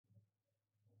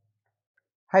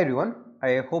Hi everyone,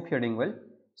 I hope you're doing well.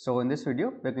 So in this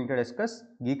video, we're going to discuss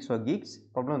Geeks for Geeks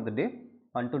problem of the day,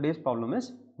 and today's problem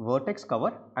is vertex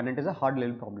cover, and it is a hard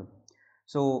level problem.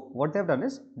 So what they have done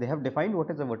is they have defined what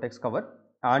is a vertex cover,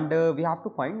 and we have to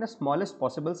find the smallest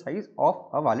possible size of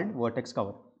a valid vertex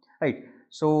cover, right?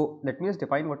 So let me just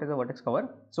define what is a vertex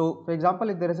cover. So for example,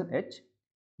 if there is an edge,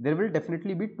 there will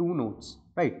definitely be two nodes,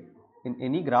 right? In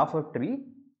any graph or tree,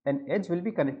 an edge will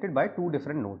be connected by two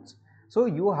different nodes. So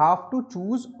you have to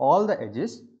choose all the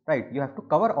edges, right? You have to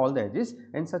cover all the edges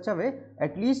in such a way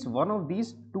at least one of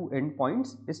these two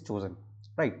endpoints is chosen,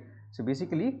 right? So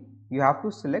basically you have to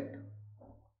select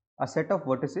a set of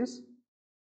vertices,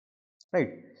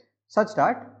 right, such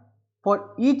that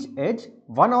for each edge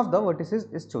one of the vertices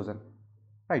is chosen,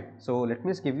 right? So let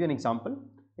me just give you an example.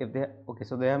 If they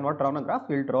so they have not drawn a graph,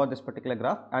 we'll draw this particular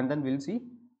graph and then we'll see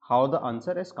how the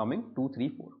answer is coming 2 3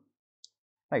 4,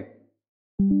 right?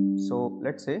 So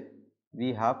let's say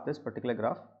we have this particular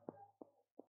graph,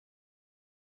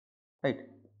 right?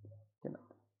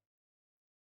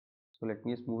 So let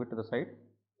me just move it to the side.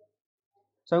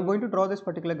 So I'm going to draw this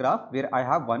particular graph where I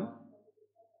have 1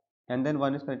 and then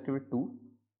 1 is connected with 2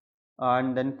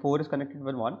 and then 4 is connected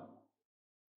with 1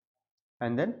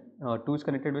 and then 2 is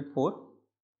connected with 4.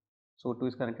 So 2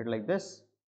 is connected like this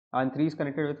and 3 is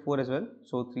connected with 4 as well.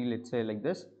 So 3, let's say like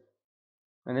this,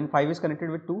 and then 5 is connected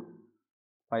with 2,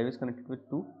 5 is connected with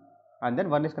 2 and then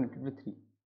 1 is connected with 3,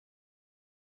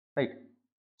 right?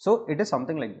 So it is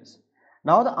something like this.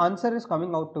 Now the answer is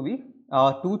coming out to be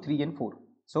 2, 3 and 4.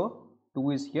 So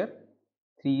 2 is here,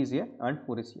 3 is here and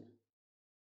 4 is here.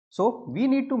 So we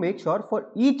need to make sure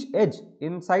for each edge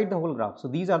inside the whole graph. So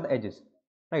these are the edges,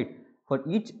 right? For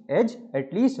each edge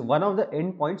at least one of the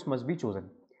endpoints must be chosen.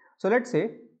 So let's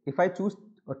say if I choose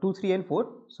 2, 3 and 4.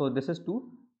 So this is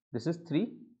 2, this is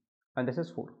 3 and this is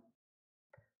 4.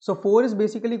 So 4 is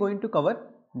basically going to cover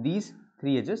these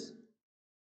 3 edges,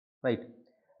 right?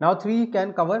 Now 3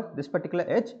 can cover this particular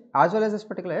edge as well as this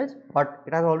particular edge, but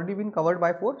it has already been covered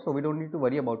by 4, so we don't need to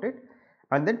worry about it.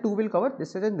 And then 2 will cover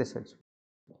this edge and this edge.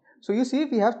 So you see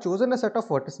we have chosen a set of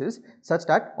vertices such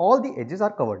that all the edges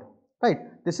are covered, right?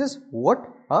 This is what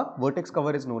a vertex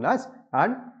cover is known as,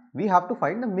 and we have to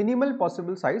find the minimal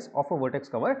possible size of a vertex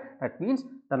cover. That means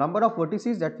the number of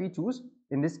vertices that we choose,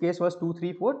 in this case was 2,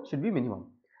 3, 4, should be minimum,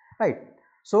 right?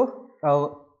 So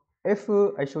if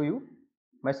I show you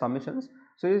my submissions,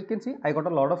 so you can see I got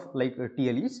a lot of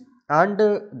TLEs, and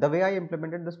the way I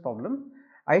implemented this problem,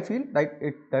 I feel that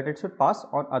it should pass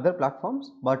on other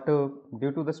platforms, but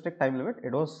due to the strict time limit,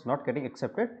 it was not getting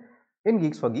accepted in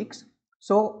Geeks for Geeks.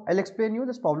 So I'll explain you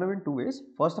this problem in two ways.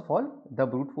 First of all, the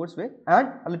brute force way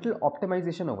and a little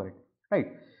optimization over it, right?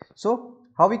 So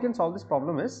how we can solve this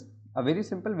problem is, a very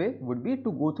simple way would be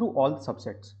to go through all the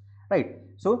subsets, right?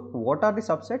 So what are the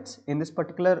subsets in this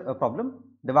particular problem?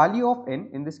 The value of n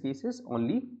in this case is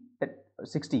only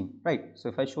 16, right? So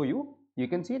if I show you, you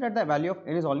can see that the value of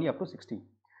n is only up to 16.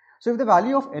 So if the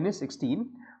value of n is 16,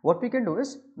 what we can do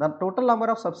is the total number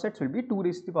of subsets will be 2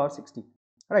 raised to the power 16,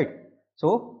 right?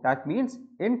 So that means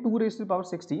in 2 raised to the power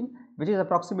 16, which is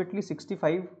approximately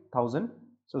 65,000.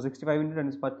 So 65 into 10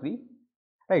 to the power 3,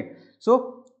 right?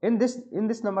 So in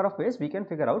this number of ways we can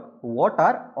figure out what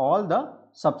are all the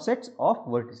subsets of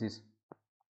vertices,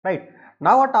 right?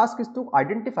 Now our task is to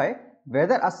identify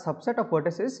whether a subset of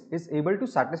vertices is able to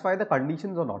satisfy the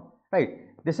conditions or not, right?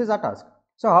 This is our task.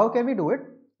 So how can we do it?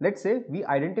 Let's say we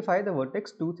identify the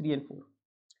vertex 2, 3 and 4,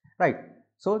 right?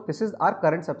 So this is our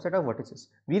current subset of vertices.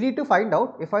 We need to find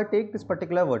out, if I take this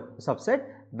particular subset,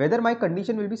 whether my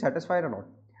condition will be satisfied or not.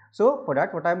 So for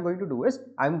that, what I am going to do is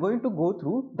I am going to go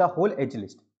through the whole edge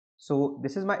list. So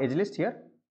this is my edge list here.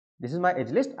 This is my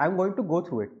edge list. I am going to go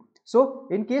through it. So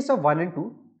in case of 1 and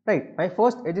 2, right, my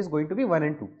first edge is going to be 1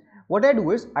 and 2. What I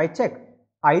do is I check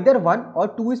either 1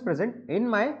 or 2 is present in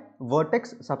my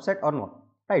vertex subset or not,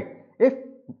 right? If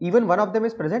even one of them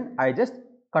is present, I just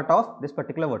cut off this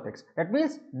particular vertex. That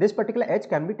means this particular edge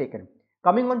can be taken.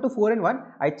 Coming on to 4 and 1,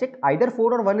 I check either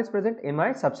 4 or 1 is present in my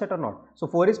subset or not. So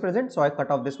 4 is present, so I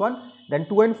cut off this one. Then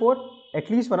 2 and 4, at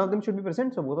least one of them should be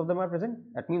present, so both of them are present.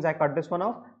 That means I cut this one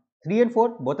off. 3 and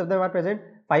 4, both of them are present.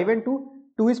 5 and 2,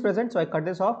 2 is present, so I cut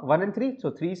this off. 1 and 3,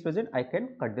 so 3 is present, I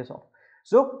can cut this off.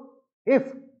 So if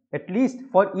at least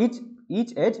for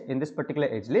each edge in this particular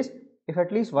edge list, if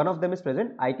at least one of them is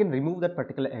present, I can remove that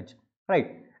particular edge,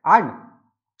 right? And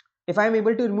if I am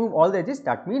able to remove all the edges,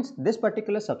 that means this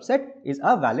particular subset is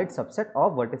a valid subset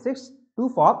of vertices to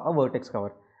form a vertex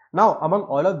cover. Now among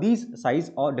all of these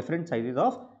size or different sizes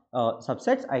of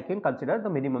subsets, I can consider the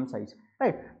minimum size,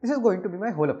 right? This is going to be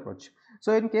my whole approach.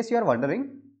 So in case you are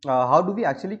wondering how do we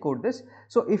actually code this,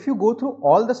 so if you go through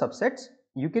all the subsets,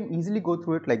 you can easily go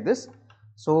through it like this.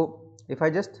 So if I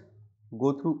just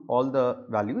go through all the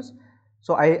values,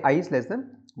 so I is less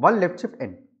than 1 left shift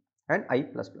n and I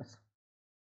plus plus.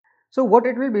 So what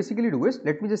it will basically do is,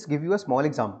 let me just give you a small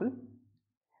example.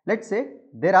 Let's say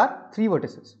there are 3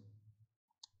 vertices,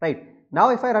 right? Now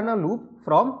if I run a loop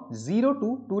from 0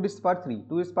 to 2 to the power 3,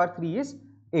 2 to the power 3 is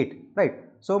 8, right?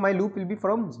 So my loop will be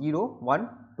from 0, 1,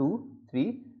 2,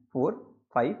 3, 4,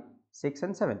 5, 6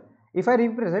 and 7. If I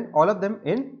represent all of them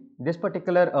in this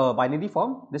particular binary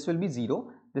form, this will be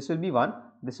 0, this will be 1,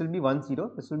 this will be 1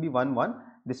 0, this will be 1 1,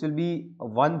 this will be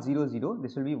 1 0 0,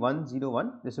 this will be 1 0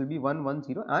 1, this will be 1 1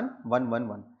 0 and 1 1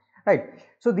 1, right?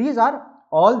 So these are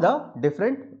all the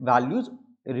different values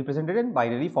represented in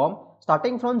binary form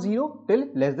starting from 0 till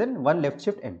less than 1 left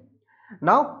shift n.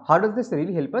 Now how does this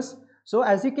really help us? So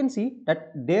as you can see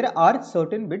that there are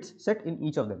certain bits set in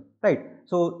each of them, right?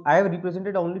 So I have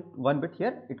represented only one bit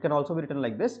here. It can also be written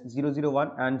like this, 0 0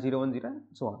 1 and 0 1 0 and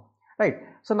so on, right?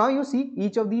 So now you see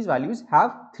each of these values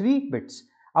have 3 bits,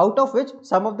 out of which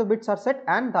some of the bits are set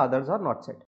and the others are not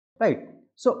set, right?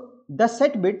 So the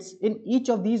set bits in each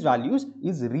of these values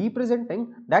is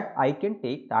representing that I can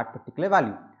take that particular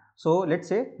value. So let's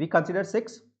say we consider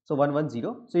 6, so 1 1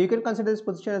 0. So you can consider this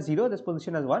position as 0, this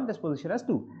position as 1, this position as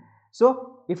 2.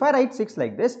 So if I write 6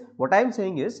 like this, what I am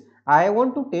saying is I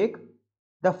want to take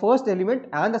the first element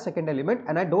and the second element,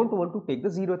 and I don't want to take the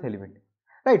 0th element,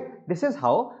 right? This is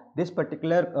how this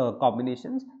particular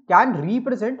combinations can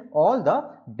represent all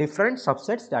the different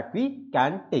subsets that we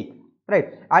can take,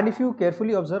 right? And if you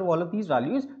carefully observe all of these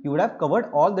values, you would have covered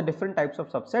all the different types of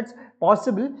subsets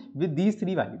possible with these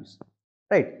 3 values,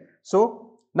 right?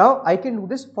 So now I can do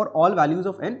this for all values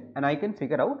of n, and I can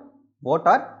figure out what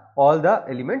are all the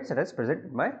elements that is present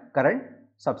in my current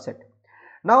subset.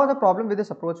 Now the problem with this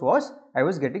approach was I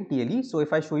was getting TLE. So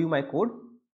if I show you my code,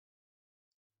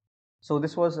 so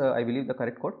this was I believe the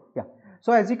correct code, yeah.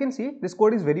 So as you can see, this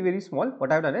code is very small.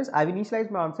 What I have done is I have initialized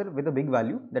my answer with a big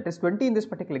value, that is 20 in this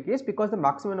particular case, because the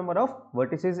maximum number of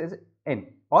vertices is n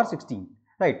or 16,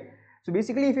 right? So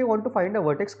basically if you want to find a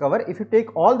vertex cover, if you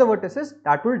take all the vertices,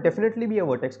 that will definitely be a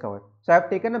vertex cover. So I have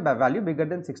taken a value bigger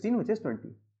than 16, which is 20.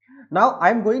 Now I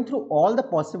am going through all the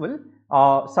possible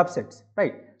subsets,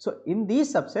 right? So in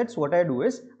these subsets, what I do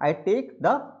is I take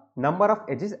the number of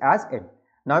edges as n.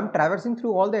 Now I am traversing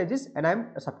through all the edges and I am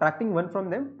subtracting one from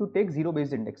them to take 0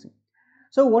 based indexing.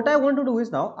 So what I want to do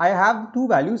is, now I have 2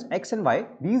 values x and y,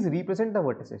 these represent the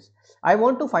vertices. I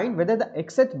want to find whether the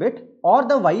xth bit or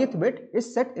the yth bit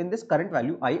is set in this current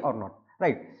value I or not,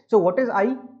 right? So what is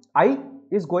I? I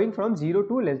is going from 0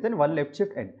 to less than 1 left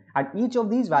shift n, and each of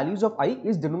these values of I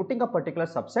is denoting a particular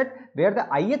subset where the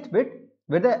ith bit,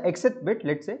 where the xth bit,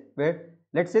 let's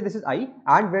say this is I,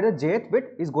 and where the jth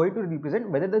bit is going to represent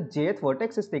whether the jth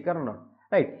vertex is taken or not,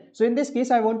 right? So in this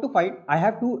case I want to find, I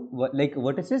have 2 like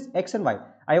vertices x and y.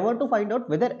 I want to find out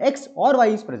whether x or y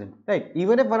is present, right?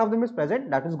 Even if one of them is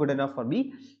present, that is good enough for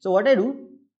me. So what I do,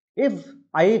 if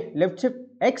I left shift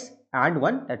x and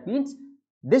 1, that means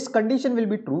this condition will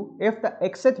be true if the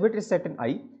xth bit is set in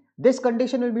I. This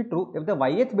condition will be true if the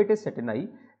yth bit is set in I.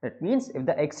 That means if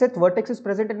the xth vertex is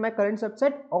present in my current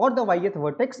subset or the yth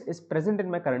vertex is present in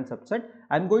my current subset,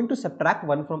 I am going to subtract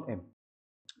 1 from m.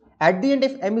 At the end,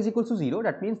 if m is equal to 0,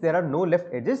 that means there are no left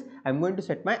edges. I am going to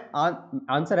set my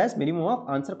answer as minimum of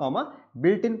answer comma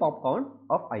built-in pop count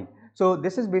of I. So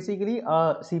this is basically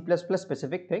a C++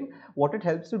 specific thing. What it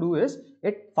helps to do is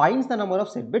it finds the number of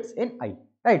set bits in I,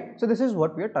 right? So this is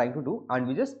what we are trying to do, and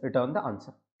we just return the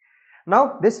answer.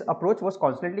 Now this approach was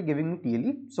constantly giving me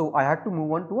TLE, so I had to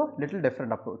move on to a little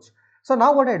different approach. So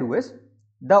now what I do is,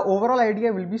 the overall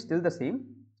idea will be still the same,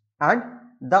 and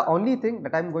the only thing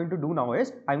that I am going to do now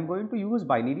is I am going to use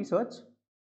binary search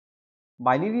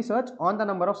on the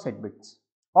number of set bits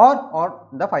or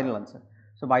the final answer.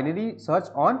 So binary search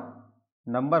on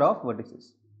number of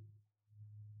vertices,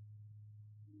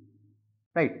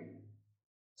 right?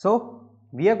 So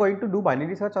we are going to do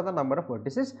binary search on the number of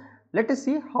vertices. Let us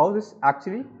see how this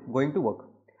actually going to work.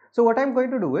 So what I am going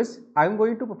to do is I am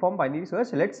going to perform binary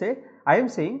search. Let's say I am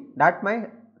saying that my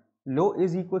low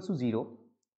is equals to 0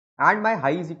 and my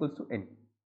high is equals to n,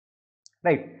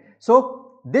 right?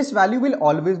 So this value will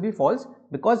always be false,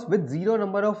 because with 0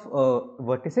 number of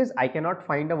vertices I cannot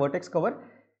find a vertex cover.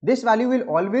 This value will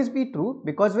always be true,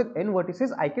 because with n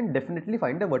vertices I can definitely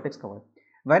find a vertex cover.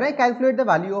 When I calculate the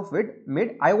value of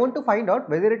mid, I want to find out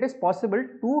whether it is possible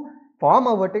to form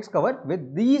a vertex cover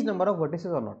with these number of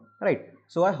vertices or not, right?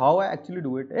 So how I actually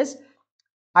do it is,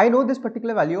 I know this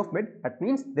particular value of mid, that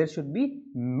means there should be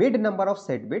mid number of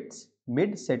set bits,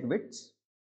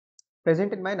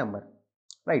 present in my number,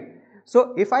 right?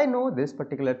 So if I know this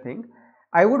particular thing,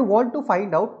 I would want to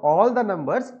find out all the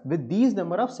numbers with these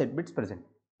number of set bits present,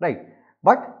 right?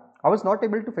 But I was not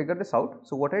able to figure this out.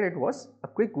 So what I did was a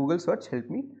quick Google search helped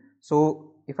me.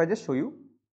 So if I just show you,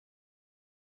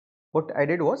 what I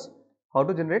did was how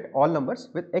to generate all numbers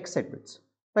with X set bits,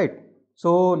 right?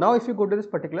 So now if you go to this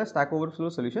particular Stack Overflow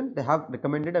solution, they have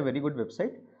recommended a very good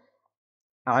website,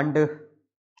 and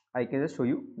I can just show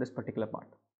you this particular part.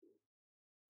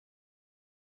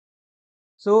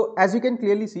 So as you can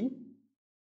clearly see,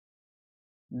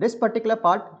 this particular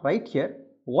part right here,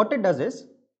 what it does is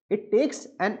it takes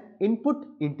an input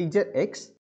integer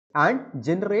x and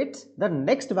generates the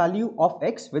next value of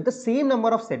x with the same number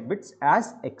of set bits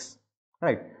as x,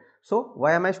 right? So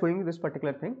why am I showing you this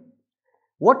particular thing?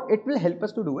 What it will help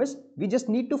us to do is we just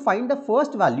need to find the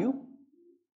first value.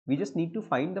 We just need to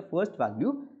find the first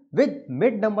value with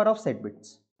mid number of set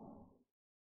bits,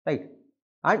 right?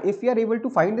 And if we are able to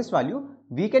find this value,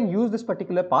 we can use this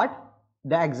particular part,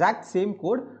 the exact same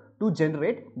code, to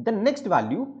generate the next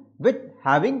value with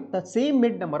having the same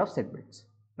mid number of set bits,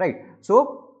 right?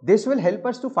 So this will help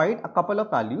us to find a couple of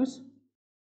values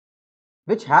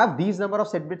which have these number of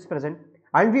set bits present,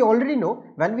 and we already know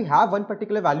when we have one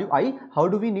particular value I, how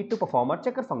do we need to perform our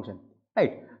checker function,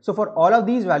 right? So for all of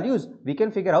these values, we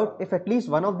can figure out if at least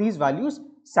one of these values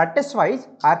satisfies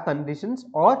our conditions,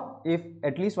 or if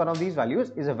at least one of these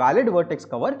values is a valid vertex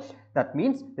cover. That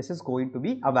means this is going to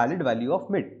be a valid value of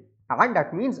mid, and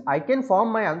that means I can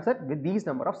form my answer with these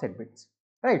number of set bits,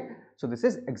 right? So this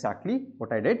is exactly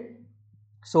what I did.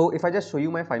 So if I just show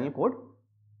you my final code,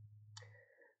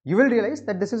 you will realize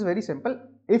that this is very simple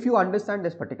if you understand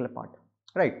this particular part,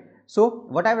 right? So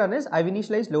what I've done is I've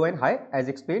initialized low and high as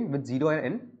explained with 0 and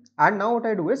n, and now what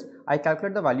I do is I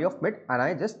calculate the value of mid and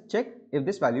I just check if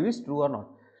this value is true or not.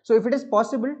 So if it is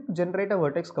possible to generate a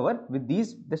vertex cover with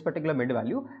this particular mid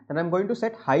value, then I'm going to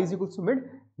set high is equals to mid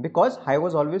because high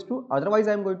was always true. Otherwise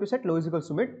I'm going to set low is equals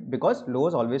to mid because low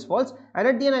is always false, and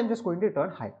at the end I'm just going to return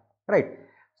high, right?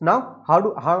 So now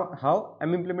how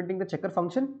I'm implementing the checker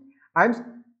function? I'm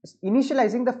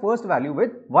initializing the first value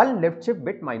with one left shift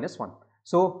bit minus 1.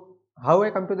 So how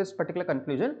I come to this particular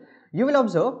conclusion? You will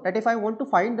observe that if I want to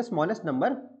find the smallest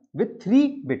number with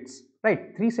 3 bits,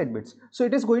 right, 3 set bits, so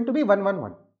it is going to be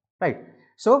 111, right?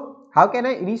 So how can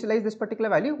I initialize this particular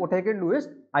value? What I can do is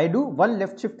I do 1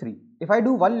 left shift 3. If I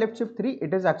do 1 left shift 3,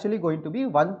 it is actually going to be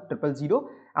 1000,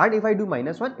 and if I do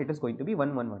minus 1, it is going to be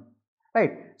 111,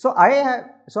 right? So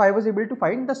I was able to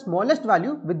find the smallest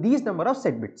value with these number of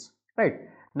set bits, right?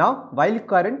 Now while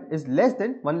current is less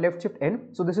than 1 left shift n,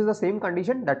 so this is the same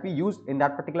condition that we used in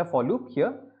that particular for loop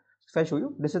here. If I show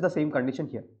you, this is the same condition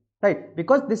here, right?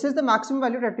 Because this is the maximum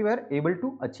value that we were able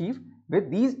to achieve with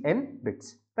these n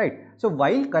bits, right? So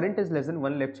while current is less than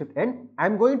 1 left shift n, I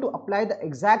am going to apply the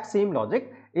exact same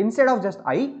logic. Instead of just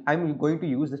I am going to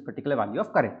use this particular value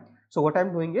of current. So what I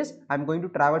am doing is I am going to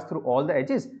traverse through all the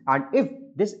edges, and if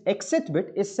this xth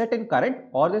bit is set in current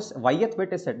or this yth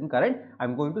bit is set in current, I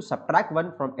am going to subtract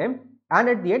 1 from m, and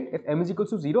at the end if m is equals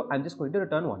to 0, I am just going to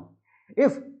return 1.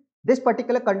 If this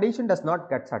particular condition does not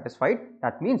get satisfied,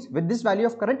 that means with this value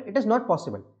of current it is not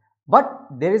possible, but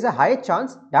there is a high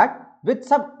chance that with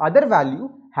some other value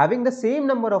having the same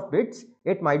number of bits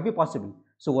it might be possible.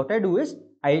 So what I do is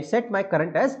I set my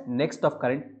current as next of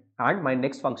current, and my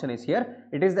next function is here.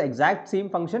 It is the exact same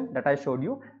function that I showed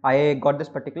you. I got this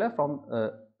particular from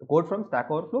code from Stack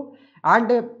Overflow,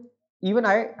 and even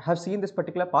I have seen this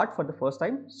particular part for the first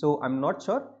time, so I'm not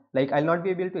sure, like I'll not be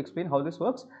able to explain how this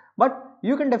works, but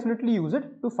you can definitely use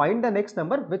it to find the next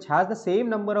number which has the same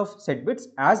number of set bits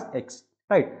as x,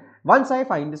 right? Once I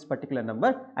find this particular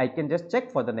number, I can just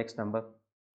check for the next number.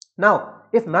 Now,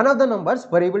 if none of the numbers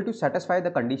were able to satisfy the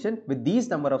condition with these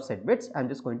number of set bits, I am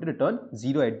just going to return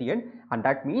 0 at the end, and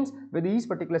that means with these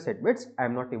particular set bits, I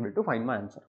am not able to find my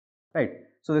answer, right?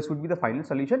 So this would be the final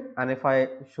solution, and if I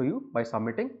show you by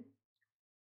submitting,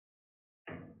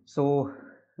 so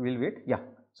we'll wait, yeah.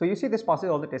 So you see this passes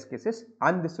all the test cases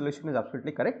and this solution is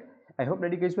absolutely correct. I hope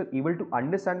that you guys were able to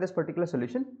understand this particular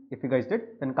solution. If you guys did,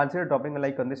 then consider dropping a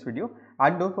like on this video,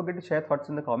 and don't forget to share thoughts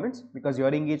in the comments, because your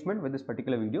engagement with this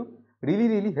particular video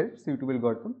really helps the YouTube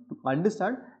algorithm to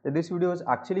understand that this video is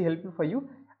actually helpful for you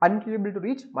and be able to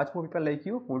reach much more people like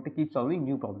you who want to keep solving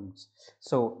new problems.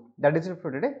 So that is it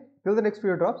for today. Till the next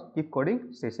video drops, keep coding,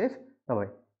 stay safe, bye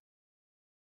bye.